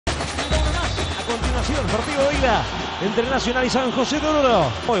continuación, partido de ida entre Nacional y San José de Oro.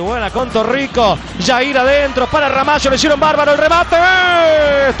 Muy buena con Torrico. Jair adentro para Ramallo. Le hicieron bárbaro el remate.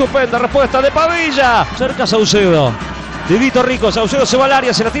 Estupenda respuesta de Padilla. Cerca Saucedo. Didito Rico. Saucedo se va al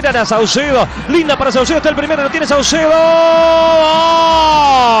área. Se la tiran a Saucedo. Linda para Saucedo. Está el primero. Lo tiene Saucedo.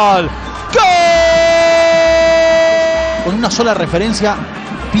 ¡Gol! ¡Gol! Con una sola referencia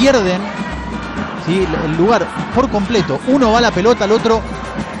pierden, ¿sí?, el lugar por completo. Uno va a la pelota, al otro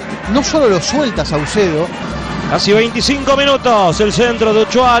no solo lo suelta Saucedo. Casi 25 minutos, el centro de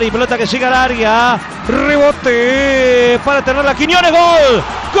Ochoari, pelota que llega al área, rebote para tenerla Quiñones, gol,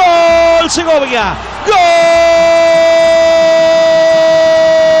 gol Segovia, gol.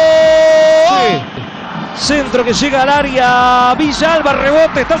 Sí. Centro que llega al área, Villalba,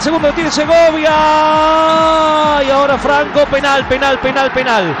 rebote, está el segundo que tiene Segovia, y ahora Franco, penal.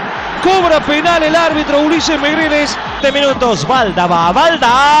 Cobra penal el árbitro Ulises Megreles. De minutos, Balda va,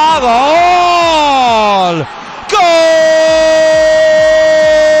 Balda, gol. ¡Gol!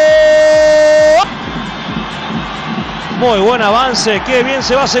 Muy buen avance, qué bien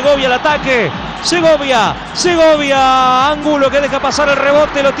se va Segovia al ataque. Segovia, Angulo que deja pasar el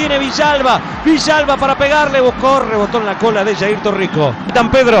rebote, lo tiene Villalba para pegarle, rebotó en la cola de Jair Torrico.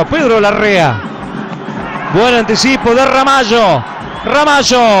 Pedro Larrea. Buen anticipo de Ramallo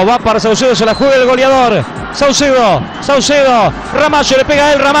va para Saucedo, se la juega el goleador. Saucedo, Ramallo le pega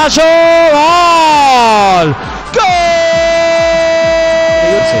a él, Ramallo, gol. ¡Gol!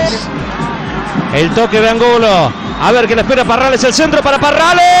 El toque de Angulo. A ver qué le espera Parrales, el centro para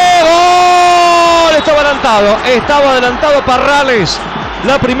Parrales. ¡Gol! Estaba adelantado Parrales.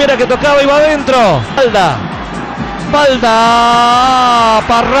 La primera que tocaba iba adentro. Balda.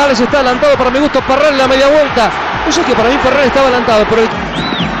 Parrales está adelantado, para mi gusto Parrales la media vuelta. No sé, que para mí Parrales estaba adelantado, pero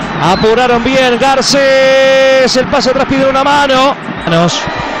apuraron bien. Garcés, el pase atrás pide una mano.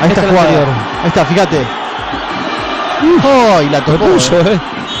 Ahí está jugador. Ahí está, fíjate. Y la tocó.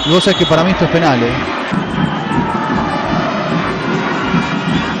 Y vos sabés que para mí esto es penal,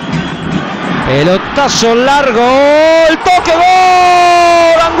 Pelotazo largo, el toque,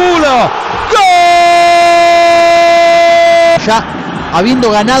 gol, Angulo, gol. Ya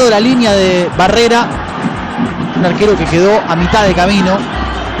habiendo ganado la línea de barrera, un arquero que quedó a mitad de camino,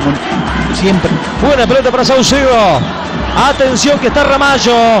 como siempre. Buena pelota para Saucedo. Atención que está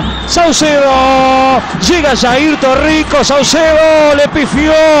Ramallo. Saucedo. Llega Jair Torrico. Saucedo le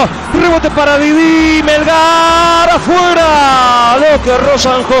pifió. Rebote para Didi. Melgar afuera. Lo que erró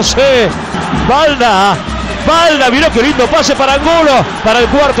San José. Balda. Mirá qué lindo pase para Angulo. Para el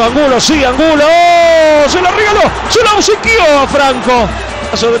cuarto Angulo. Sí, Angulo. ¡Oh! Se la regaló. Se la obsequió a Franco.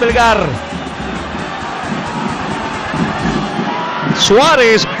 Paso de Melgar.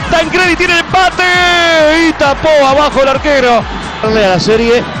 Suárez, Tancredi tiene el empate y tapó abajo el arquero. Darle a la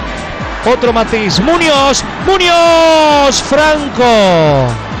serie otro matiz. Muñoz, Franco.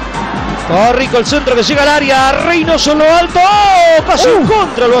 Torrico, el centro que llega al área. Reynoso en lo alto. ¡Oh! Casi en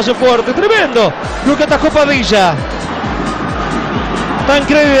contra, lo hace fuerte. Tremendo lo que atajó Padilla.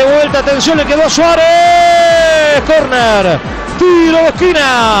 Tancredi de vuelta. Atención, le quedó a Suárez. Corner. Tiro de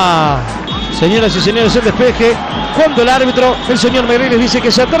esquina. Señoras y señores, el despeje. Cuando el árbitro, el señor Megreles, dice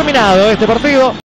que se ha terminado este partido.